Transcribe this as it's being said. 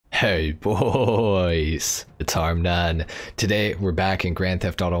Hey boys, it's HarmNone. Today we're back in Grand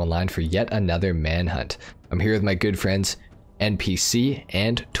Theft Auto Online for yet another manhunt. I'm here with my good friends NPC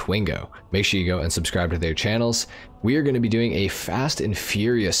and Twingo. Make sure you go and subscribe to their channels. We are going to be doing a Fast and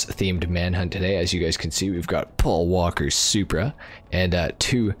Furious themed manhunt today. As you guys can see, we've got Paul Walker's Supra and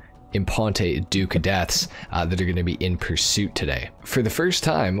two Imponte Duke deaths that are going to be in pursuit today. For the first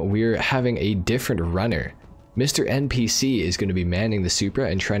time, we're having a different runner. Mr. NPC is going to be manning the Supra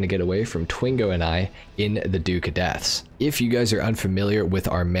and trying to get away from Twingo and I in the Duke deaths. If you guys are unfamiliar with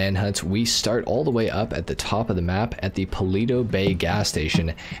our manhunts, we start all the way up at the top of the map at the Paleto Bay gas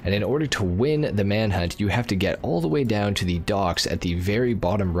station, and in order to win the manhunt, you have to get all the way down to the docks at the very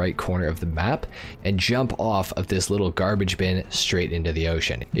bottom right corner of the map and jump off of this little garbage bin straight into the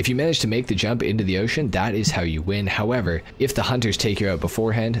ocean. If you manage to make the jump into the ocean, that is how you win. However, if the hunters take you out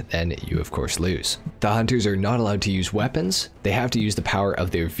beforehand, then you of course lose. The hunters are not allowed to use weapons. They have to use the power of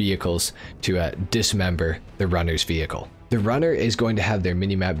their vehicles to dismember the runner's vehicle. The runner is going to have their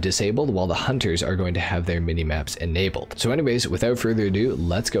minimap disabled while the hunters are going to have their minimaps enabled. So anyways, without further ado,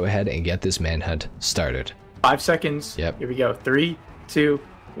 let's go ahead and get this manhunt started. 5 seconds. Yep. Here we go. 3, 2,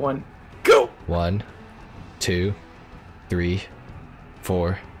 1, go! 1, 2, 3,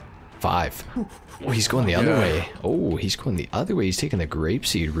 4, 5. Oh, he's going the other way. Oh, he's going the other way. He's taking the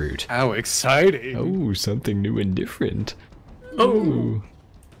grapeseed route. How exciting. Oh, something new and different. Oh.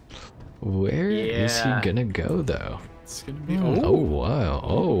 Where is he gonna go though? It's gonna be Oh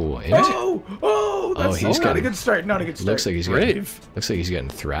wow! That's not a good start. Not a good start. Looks like he's brave. Looks like he's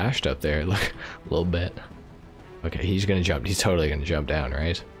getting thrashed up there. Look, a little bit. Okay, he's gonna jump. He's totally gonna jump down,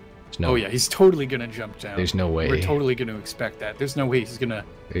 right? Oh yeah, he's totally gonna jump down. There's no way. We're totally gonna expect that. There's no way he's gonna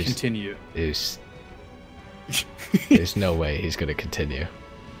continue. There's no way he's gonna continue.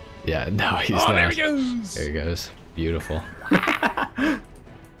 Yeah, no, he's not. There he goes. There he goes. Beautiful.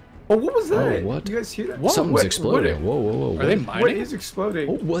 Oh, what was that? Oh, what? You guys hear that? Something's exploding. Whoa, whoa, whoa! Are they mining? What is exploding?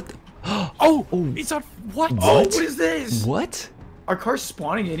 Oh, what? Oh, he's on. What? Oh, what is this? What? Are cars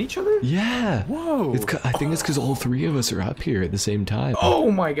spawning in each other? Yeah. Whoa. I think it's because all three of us are up here at the same time.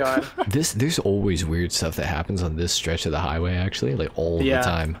 Oh my god. There's always weird stuff that happens on this stretch of the highway, actually, like all the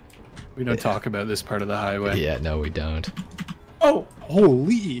time. We don't talk about this part of the highway. Yeah, no, we don't. Oh,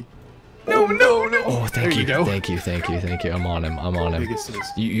 holy. No. Oh, thank you. go. Thank you. I'm on him.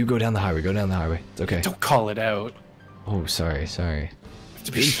 You go down the highway. Go down the highway. It's okay. Don't call it out. Oh, sorry.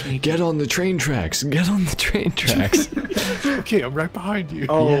 To be sneaky. Get on the train tracks. Okay, I'm right behind you.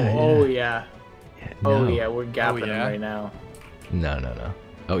 Oh yeah. No. Oh yeah, we're gapping him right now. No.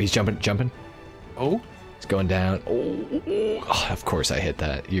 Oh, he's jumping. Oh? He's going down. Oh, of course I hit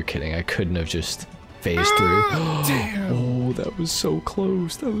that. You're kidding. I couldn't have just phased through. Damn. Oh, that was so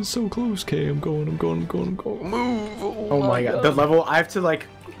close. Okay, I'm going. Move. Oh my god. The level, I have to like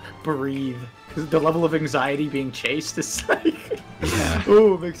breathe. Because the level of anxiety being chased is like... Yeah.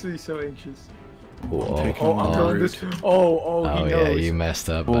 Oh, it makes me so anxious. Whoa. I'm going this... Oh, he knows. Yeah, you messed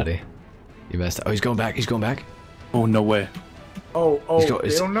up, buddy. You messed up. Oh, he's going back. Oh, no way. Oh, they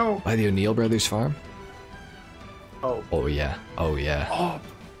don't know. By the O'Neill Brothers farm? Oh. Oh, yeah. Oh, yeah.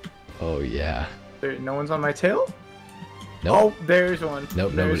 No one's on my tail? Nope. Oh, there's one.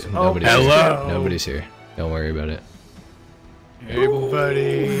 Nope, nobody's here. Nobody's here. Don't worry about it. Hey,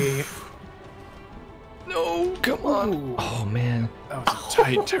 buddy. No, come on. Oh, man. That was a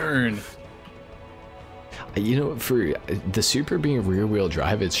tight turn. You know, for the Supra being rear-wheel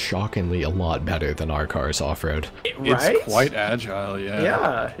drive, it's shockingly a lot better than our cars off-road. Right? It's quite agile,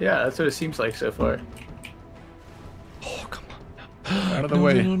 yeah. Yeah, that's what it seems like so far. Oh, come on. Out of the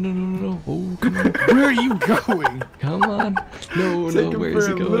way. No. Oh, come on. Where are you going? Come on. No, where is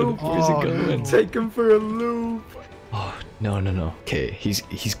he going? Where's he going? Take him for a loop. Oh, no. Okay,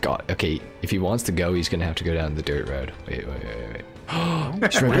 he's got... Okay, if he wants to go, he's gonna have to go down the dirt road. Wait. He's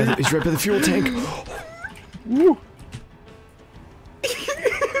right by the fuel tank. Woo.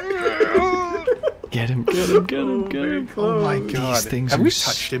 Get him. Oh my god. Have we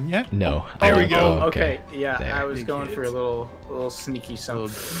touched him yet? No. There we go. Okay. Yeah, there. I was going for a little sneaky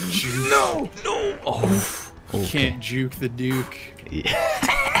something. No. Oh. Okay. Can't juke the Duke.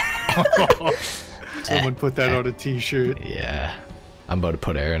 Yeah. Someone put that on a t-shirt. Yeah. I'm about to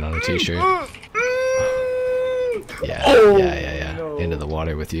put Aaron on a t-shirt. Yeah. No. Into the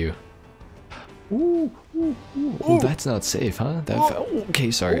water with you. Ooh. Oh, that's not safe, huh?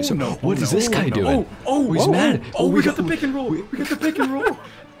 Okay, sorry. What is this guy doing? Oh, he's mad. We got the pick and roll. We got the pick and roll.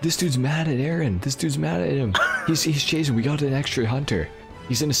 This dude's mad at Aaron. This dude's mad at him. He's chasing. We got an extra hunter.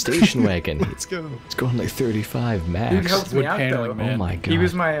 He's in a station wagon. Let's go. It's going like 35 max. Dude helps me out though. Oh my god. He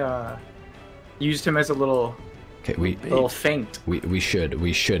was my used him as a little Okay, we A little faint. we should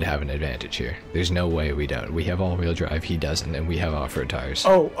have an advantage here. There's no way we don't. We have all-wheel drive, he doesn't, and we have off-road tires.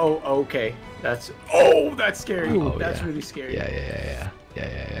 Oh, okay. That's scary. Oh, that's really scary. Yeah.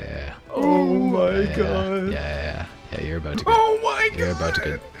 Oh my god. Yeah, you're about to go. Oh my god. You're about to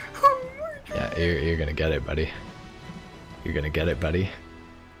go. Oh my god. Yeah, you're gonna get it, buddy. You're gonna get it, buddy.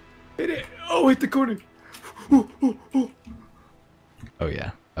 Hit it. Oh, hit the corner.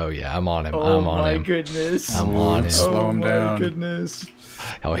 Oh yeah, I'm on him. Oh I'm on my him. goodness. I'm on him. Slow him down. Oh my goodness.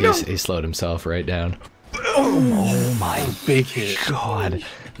 Oh, he slowed himself right down. Oh my Big hit. god. It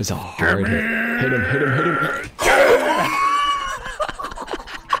was a hard hit. Hit him.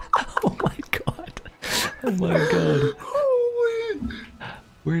 Oh my god. Oh my god.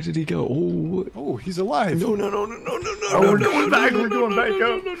 Where did he go? Oh, he's alive. No. Oh, we're going back. We're going back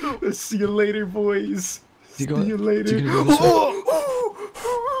up. No. See you later, boys. See you later. Is he gonna go this way?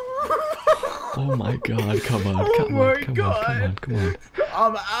 Oh my god, come on. Come on.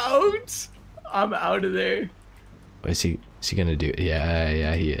 I'm out of there. What is he gonna do?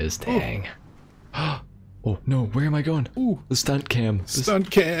 Yeah, he is. Dang. Oh no, where am I going? Ooh, the stunt cam.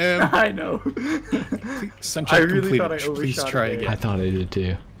 Stunt cam. I know. Stunt check really completed. thought I Please overshot try it. again. I thought I did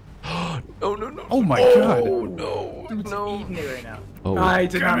too. No. Oh my god. No. Dude's eating it right now. Oh. I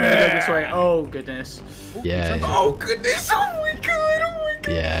did not mean to go this way. Oh goodness. Yeah. Oh goodness. Oh my god.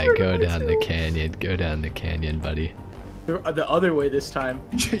 Yeah, go down the canyon. Go down the canyon, buddy. The other way this time.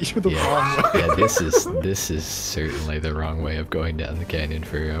 You're the wrong way. Yeah, this is certainly the wrong way of going down the canyon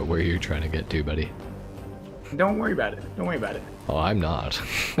for where you're trying to get to, buddy. Don't worry about it. Oh, I'm not.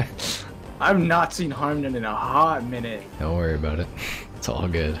 I've not seen HarmNone in a hot minute. Don't worry about it. It's all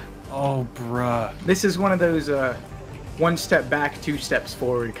good. Oh, bruh. This is one of those one step back, two steps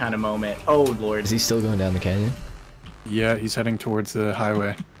forward kind of moment. Oh lord. Is he still going down the canyon? Yeah, he's heading towards the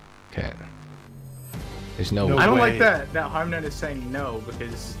highway. Okay. There's no No way. I don't way. like that HarmNone is saying no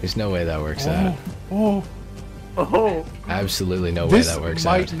because There's no way that works out. oh Absolutely no way This that works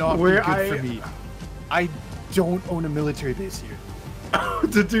might out. not Where be good for me. I don't own a military base here.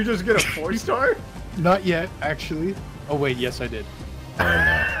 did you just get a 4-star? Not yet, actually. Oh wait, yes I did. Oh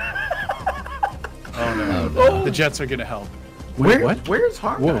no. Oh no. Oh no. The jets are gonna help. Where's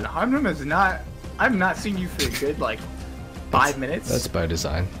HarmNone? Whoa. HarmNone is not. I've not seen you for a good like 5 minutes. That's by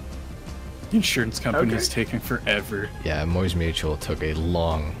design. The insurance company is Okay. taking forever. Yeah, Moors Mutual took a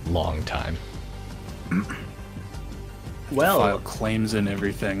long time. well. File claims and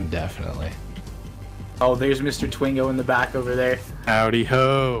everything. Definitely. Oh, there's Mr. Twingo in the back over there. Howdy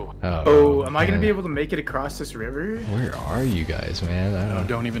ho. Oh, am I gonna man. be able to make it across this river? Where are you guys, man? I No, don't.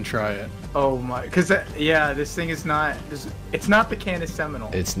 don't even try it. Oh my, cause yeah, this thing is not. It's not the Canis Seminole.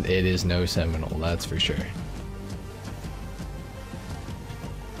 It is no Seminole, that's for sure.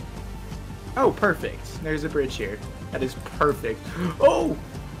 Oh, perfect. There's a bridge here. That is perfect. Oh!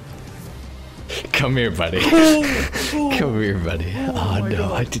 Come here, buddy. Come here, buddy. Oh, my no,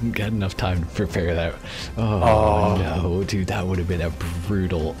 God. I didn't get enough time to prepare that. Oh, no, dude, that would have been a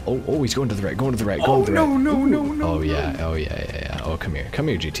brutal. Oh, he's going to the right. Going to the right. Going Oh to the right. no! Oh yeah. Oh, come here,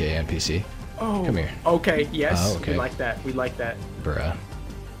 GTA NPC. Oh. Come here. Okay. Yes. Oh, okay. We like that. We like that. Bruh.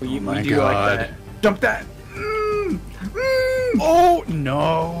 We my do God. like that. Jump that. Oh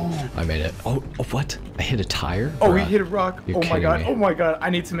no! I made it. Oh, what? I hit a tire? Oh, we Bruh. hit a rock. You're Oh my kidding god. me. Oh my god. I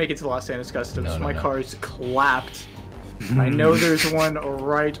need to make it to Los Angeles Customs. No, My no. car is clapped. I know there's one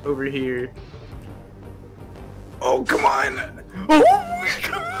right over here. Oh, come on. Oh my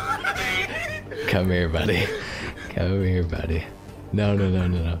god. Come here, buddy. Come here, buddy. No.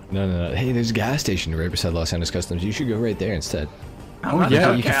 Hey, there's a gas station right beside Los Angeles Customs. You should go right there instead. I'm not- yeah,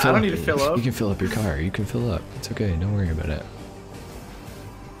 okay, I don't need to fill up. You can fill up your car. You can fill up. It's okay. Don't worry about it.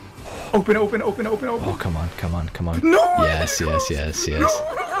 Open. Oh, come on. No! Yes.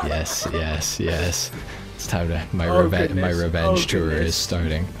 It's time to my Oh, revenge. My goodness. revenge Oh, tour goodness. is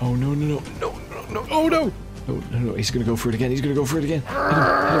starting. Oh no! Oh no! No! He's gonna go for it again. Hit him.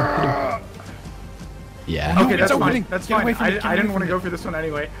 Yeah. Okay, that's it's fine. opening. That's Get fine. away from it, get I away didn't want to from go for this one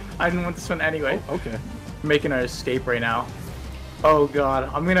anyway. I didn't want this one anyway. Okay. Making our escape right now. Oh god,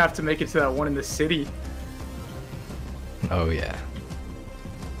 I'm gonna have to make it to that one in the city. Oh yeah.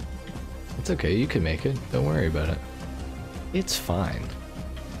 It's okay. You can make it. Don't worry about it. It's fine.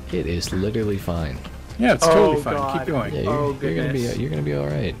 It is literally fine. Yeah, it's Oh, totally fine. God. Keep going. Yeah, Oh, you're gonna be. goodness. You're gonna be all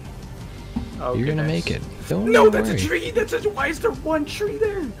right. Oh, You're gonna goodness. make it. Don't No, worry. that's a tree. Why is there one tree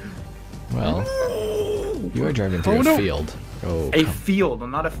there? Well, you are driving through Oh, a no. field. Oh, A field,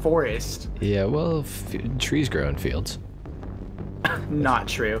 not a forest. yeah. Well, trees grow in fields. Not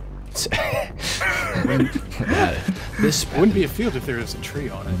true. This wouldn't be a field if there was a tree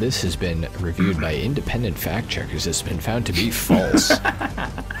on it. This has been reviewed by independent fact checkers. It's been found to be false.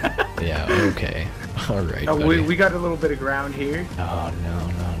 Yeah. Okay. All right. Oh, we got a little bit of ground here. Oh no.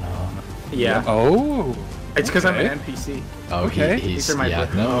 Yeah. Oh. It's because I'm an NPC. Oh, okay. He's yeah.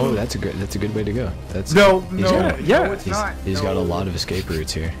 No, that's a good way to go. That's no, it's not. He's got a lot of escape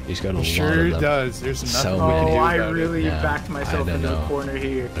routes here. He's got a lot of them. Sure does. There's nothing. So many. I really backed myself into the corner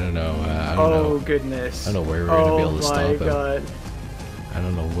here. I don't know. Oh goodness. I don't know where we're gonna be able to stop him. Oh my god. I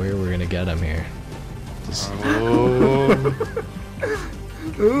don't know where we're gonna get him here. Just...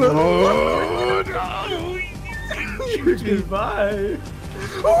 Goodbye.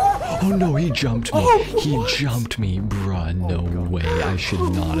 Oh no, he jumped me. He jumped me, bruh. No way. I should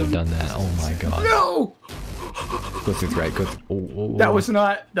not have done that. Oh my god. No! Go through the right. Go through. That was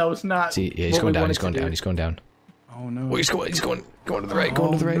not. See, yeah, he's going down. He's going down. He's going down. Oh no. Oh, he's going to the right.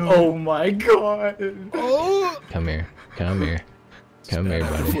 Going to the right. No. Oh my god. Oh. Come here. Come here,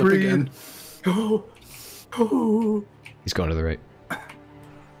 buddy. Breathe. He's going to the right.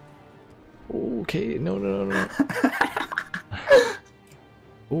 Okay. No.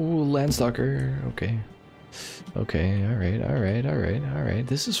 Ooh, Landstalker. Okay. Okay. All right.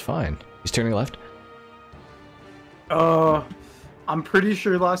 This is fine. He's turning left. I'm pretty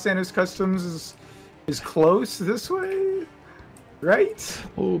sure Los Angeles Customs is close this way, right?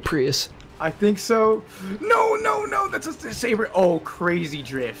 Oh, Prius. I think so. No. That's a saber. Oh, crazy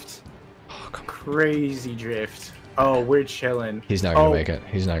drift. Oh, come on. Crazy drift. Oh, we're chilling. He's not gonna make it.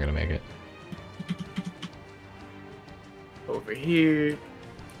 He's not gonna make it. Over here.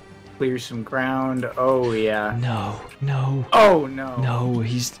 Clear some ground. Oh yeah. No. Oh no. No,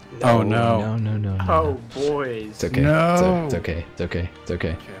 he's. Oh no. No. Oh boys. It's okay. No. It's okay.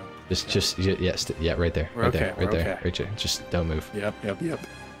 Just yeah, right there. Right there. Just don't move. Yep.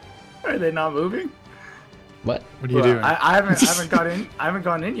 Are they not moving? What? What are you doing? I haven't got in. I haven't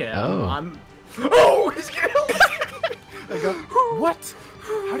gone in yet. Oh. Oh, he's getting. I go, what?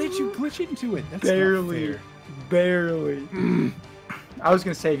 How did you glitch into it? That's barely. I was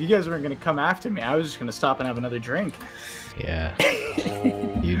gonna say, if you guys weren't gonna come after me, I was just gonna stop and have another drink. Yeah.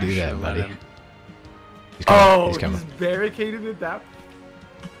 You do that, buddy. He's coming. He's barricaded it that.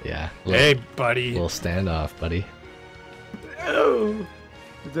 Yeah. Hey, buddy. Little standoff, buddy. Oh.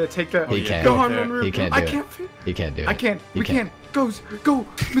 Take that. He can't. Go on, He can't do it. He can't do it. I can't. We can't. Go.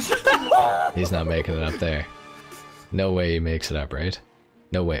 He's not making it up there. No way he makes it up, right?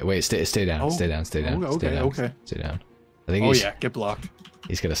 No way. Wait, stay down. Stay down. Stay down. Okay. Stay down. I think he's. Yeah, get blocked.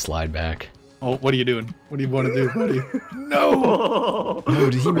 He's gonna slide back. Oh, what are you doing? What do you want to do, buddy? No! No,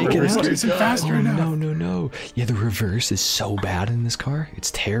 did he make it out? It's faster enough. No. Yeah, the reverse is so bad in this car.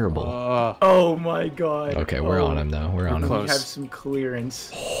 It's terrible. Oh my god. Okay, we're on him though. We're on him. We have some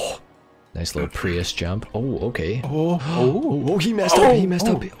clearance. Nice little Prius jump. Oh, okay. Oh, he messed up. He messed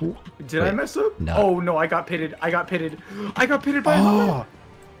up. Did I mess up? No. Oh no, I got pitted by a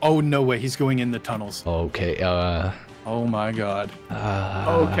Oh, no way. He's going in the tunnels. Okay, Oh my god.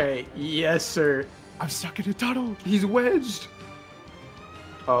 Okay, yes sir. I'm stuck in a tunnel. He's wedged.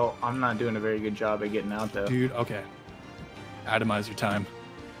 Oh, I'm not doing a very good job at getting out though. Dude, okay. Atomize your time.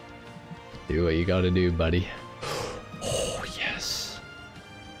 Do what you gotta do, buddy. Oh, yes.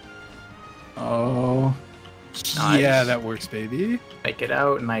 Oh. Nice. Yeah, that works, baby. Make it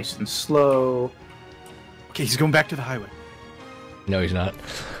out nice and slow. Okay, he's going back to the highway. No, he's not.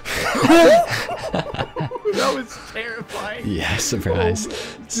 That was terrifying. Yeah, surprise.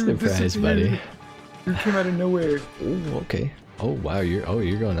 Surprise, buddy. You came out of nowhere. Oh, okay. Oh, wow, you're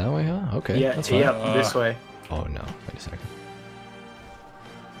going that way, huh? Okay. Yeah, that's fine. this way. Oh, no. Wait a second.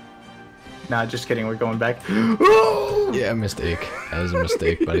 Nah, just kidding. We're going back. Yeah, mistake. That was a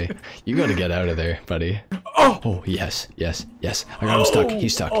mistake, buddy. You gotta get out of there, buddy. Oh, yes. I got him stuck.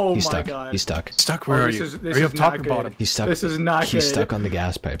 He's stuck. Oh He's stuck. my God. He's stuck. Stuck? Where are you? Are you up top or bottom? He's stuck. This is not He's good. stuck on the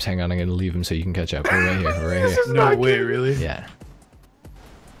gas pipes. Hang on, I'm gonna leave him so you can catch up. We're right here. We're right here. No way, really? Yeah.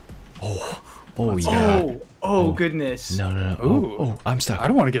 Oh, yeah. Oh, goodness. No. Ooh. Oh, I'm stuck. I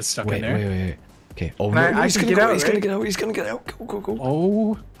don't want to get stuck in there. Wait. Okay. Oh, I he's can gonna get go. out, He's right? gonna get out. Go.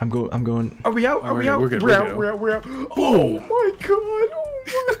 Oh. I'm going. Are we out? We're good. We're out. Oh my god.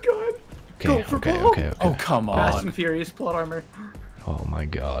 Okay. Oh, come Fast on. and Furious plot armor. Oh my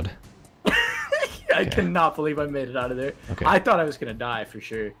god. I cannot believe I made it out of there. Okay. I thought I was gonna die for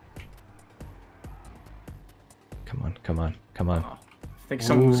sure. Come on. I think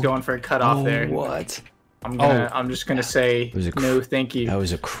someone's going for a cutoff there. What? I'm just gonna say no, thank you. That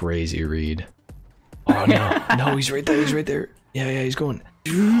was a crazy read. Oh no, he's right there. Yeah, yeah, he's going.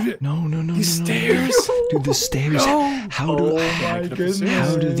 Dude, No, no, no, these no, stairs. No. Dude, the stairs. No. How do my goodness.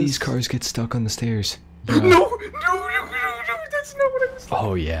 how do these cars get stuck on the stairs? No, no, no, no, that's not what I was.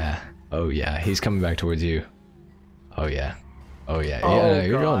 Oh yeah. Oh yeah. He's coming back towards you. Oh yeah. Oh yeah. Oh, Yeah,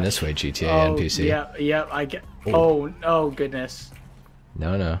 you're gosh. going this way, GTA NPC. Yeah, yeah, I get. Oh goodness.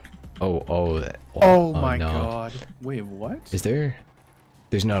 No, no. Oh, Oh my no. god. Wait, what? Is there?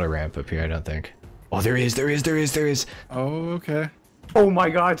 There's not a ramp up here, I don't think. Oh, there is. There is. Oh, okay. Oh my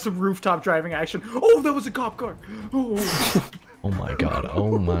god, some rooftop driving action. Oh, that was a cop car. Oh. Oh my god.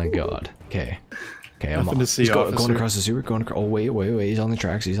 Oh my god. Okay. Okay, I'm Nothing to see, He's going officer. across the sewer. Going across. Oh wait. He's on the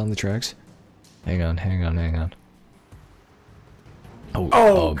tracks. Hang on.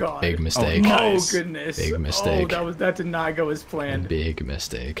 Oh, god. big mistake. Nice. Oh goodness. Big mistake. Oh, that did not go as planned. Big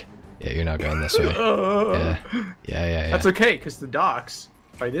mistake. Yeah, you're not going this way. Yeah. That's okay, because the docks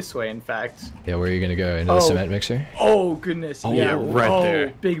are this way, in fact. Yeah, where are you gonna go? Into the cement mixer? Oh goodness. Oh, yeah, yeah, right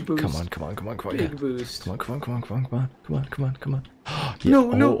there. Big boost. Come on. Big Yeah. boost. Come on. Yeah.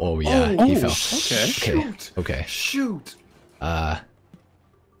 No. Oh yeah, Oh, he fell. okay. Okay. Shoot.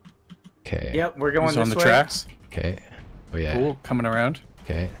 Okay. Yep, we're going He's this on the way. tracks. Okay. Oh yeah. Cool, coming around.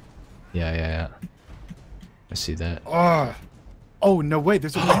 Okay. Yeah. I see that. Oh, no, wait,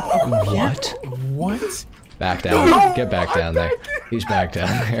 there's a ramp. What? What? Back down. No, Get back down there. He's back down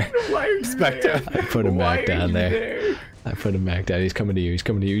there. Why are you back there? down. I put him Why back are down you there. I put him back down. He's coming to you.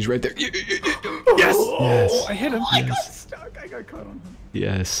 He's right there. Yes! Oh, I hit him. I got stuck. I got caught on him.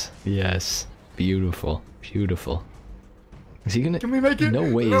 Yes. Beautiful. Is he gonna? Can we make it? No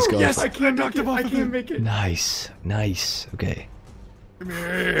way No, he's going. yes, I can't knocked make it. him off I of can't him. make it. Nice. Okay. Come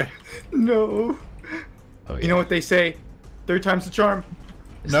here. No. Oh yeah. You know what they say? Third time's the charm.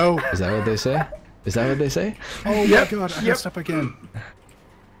 No. Is that what they say? Oh Yep, my god, I yep. messed up again.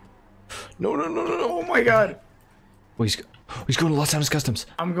 No. Oh my god. Oh, he's going to Los Angeles Customs.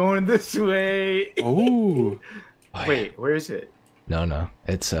 I'm going this way. Oh. Wait, where is it? No.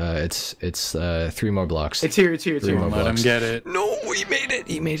 It's 3 more blocks. It's here. Three more Let him blocks. get it. No, he made it.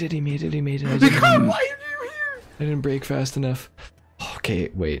 Come, why are you here? I didn't brake fast enough. Okay,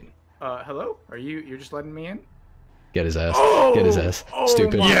 wait. Hello? You're just letting me in? Get his ass. Oh! Get his ass. Oh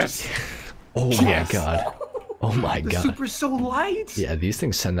Stupid. my- Yes. Oh my god. Oh my The god. Supra's so light. Yeah, these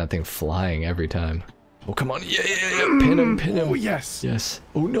things send that thing flying every time. Oh, come on. Yeah. Pin him. Oh, yes. Yes.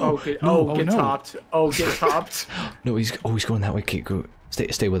 Oh no. Oh, get, No, get no. topped. Oh, get topped. No, he's going that way. Okay, go.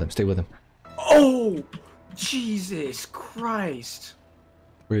 Stay with him. Oh, Jesus Christ.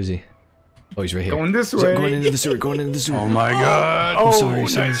 Where is he? Oh, he's right here. Going this He's way. Going into the sewer. Oh my god. Oh, sorry.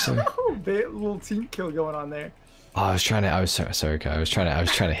 Oh, little team kill going on there. Oh, I was sorry, Kai. I was trying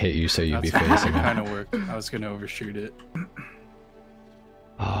to hit you so you'd be facing him. Kind of worked. I was gonna overshoot it.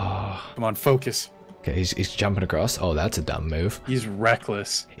 Oh. Come on, focus. Okay, he's jumping across. Oh, that's a dumb move. He's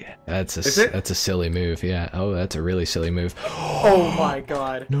reckless. Yeah, that's Is it? a silly move. Yeah. Oh, that's a really silly move. Oh my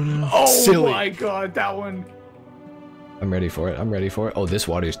god. No. Oh Silly. my god, that one. I'm ready for it. Oh, this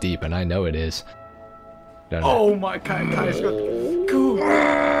water's deep, and I know it is. Don't know. Oh my god, guys. Go.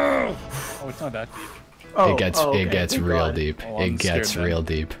 Oh, it's not that deep. Oh, It gets okay, thank God. real deep. Oh, It I'm gets scared real now.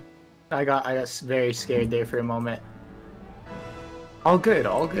 deep. I got very scared there for a moment. All good.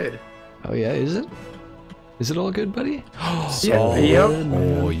 Oh yeah, is it? Is it all good, buddy? Yeah, yep.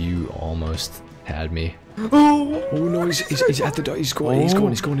 Oh, you almost had me. Oh, Oh no, he's at the dock. He's going. He's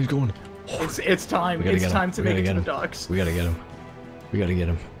going. it's time. We gotta It's get him. time to We make gotta it get to the him. docks. We gotta get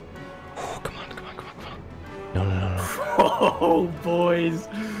him. Oh, come on. No. Oh boys.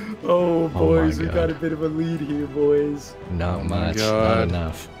 Oh boys, we God. got a bit of a lead here, boys. Not my much. Not God.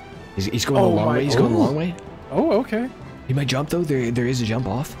 enough. He's going Oh the long my- way. He's going the oh. long way. Oh, okay. He might jump though. There is a jump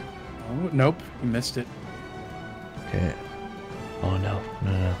off. Oh, nope. You missed it. Okay. Oh no.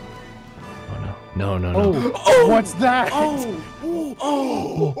 No. Oh, what's that?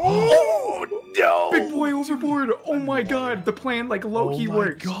 Oh no! Big boy overboard. Oh my god, the plan like low-key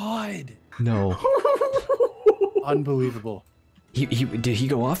works. god. No. Unbelievable. He did he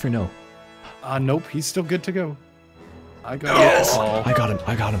go off or no? Nope. He's still good to go. I got Yes! a call. I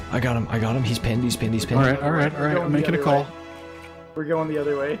got him. He's pinned. All right. Going I'm making the a other call. way. We're going the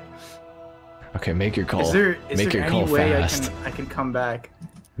other way. Okay, make your call. Is there Make your any call way fast. I can come back?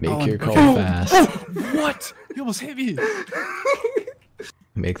 Make your call okay. fast. What? You almost hit me.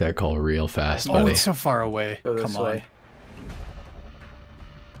 Make that call real fast, Oh, buddy. it's so far away. Go this Come on. way.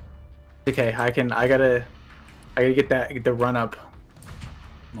 Okay, I gotta get the run up.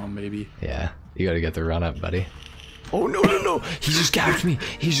 Come on, baby. Yeah, you gotta get the run up, buddy. Oh no! He just gapped me.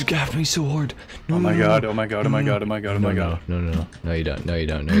 He just gapped me so hard. No, Oh my no, god. no. Oh my god. Oh my god. Oh my god. Oh my god. No, you don't. No, you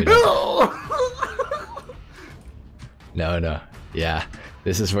don't. No. Yeah,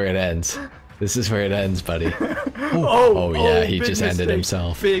 this is where it ends. This is where it ends, buddy. Oh, yeah, he big just ended mistake.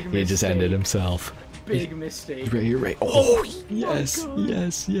 himself. Big He just mistake. ended himself. Big mistake. Right here, right. Oh, yes, my God.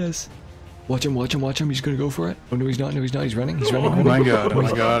 yes. Watch him. He's gonna go for it. Oh, no, he's not. He's running. He's running. Oh my god, oh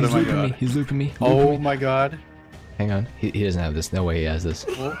my god, He's oh my looping me. god. He's looping me. Oh my god. Hang on. He doesn't have this. No way he has this.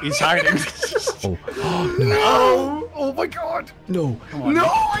 Oh, he's hiding. Oh, Oh, oh my God. no. No,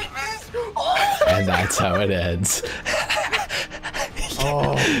 I missed. Oh, And that's how it ends.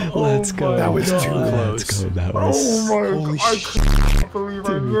 Oh, Let's go. my that was too Let's close. go. That was. oh my Holy God. I can't believe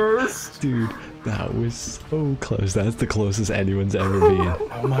I missed. Dude, that was so close. That's the closest anyone's ever been.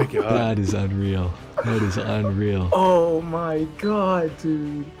 Oh my god. That is unreal. That is unreal. Oh my God,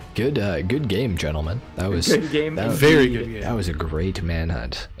 dude. Good game, gentlemen. That was Good game. That was, Very good game. That was a great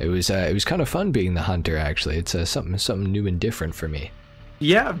manhunt. It was kind of fun being the hunter. Actually, it's something new and different for me.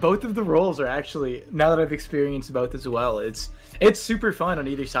 Yeah, both of the roles are actually, now that I've experienced both as well, it's super fun on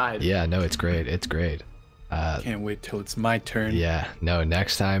either side. Yeah, no, it's great. It's great. Can't wait till it's my turn. Yeah, no,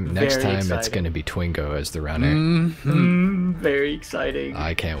 next time Very it's exciting. gonna be Twingo as the runner. Very exciting.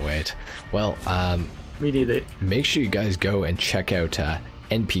 I can't wait. Well, Me neither. make sure you guys go and check out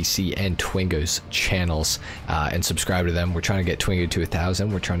NPC and Twingo's channels and subscribe to them. We're trying to get Twingo to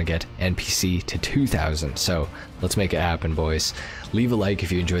 1,000. We're trying to get NPC to 2,000. So let's make it happen, boys. Leave a like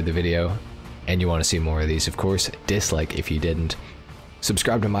if you enjoyed the video and you want to see more of these. Of course, dislike if you didn't.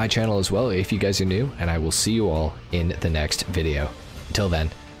 Subscribe to my channel as well if you guys are new, and I will see you all in the next video. Until then,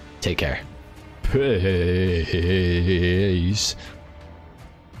 take care. Peace.